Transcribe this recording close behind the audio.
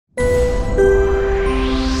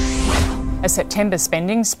A September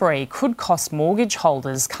spending spree could cost mortgage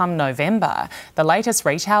holders come November. The latest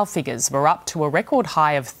retail figures were up to a record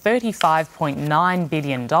high of $35.9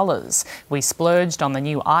 billion. We splurged on the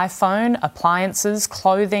new iPhone, appliances,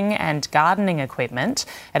 clothing and gardening equipment.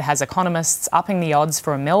 It has economists upping the odds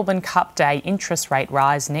for a Melbourne Cup Day interest rate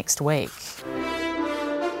rise next week.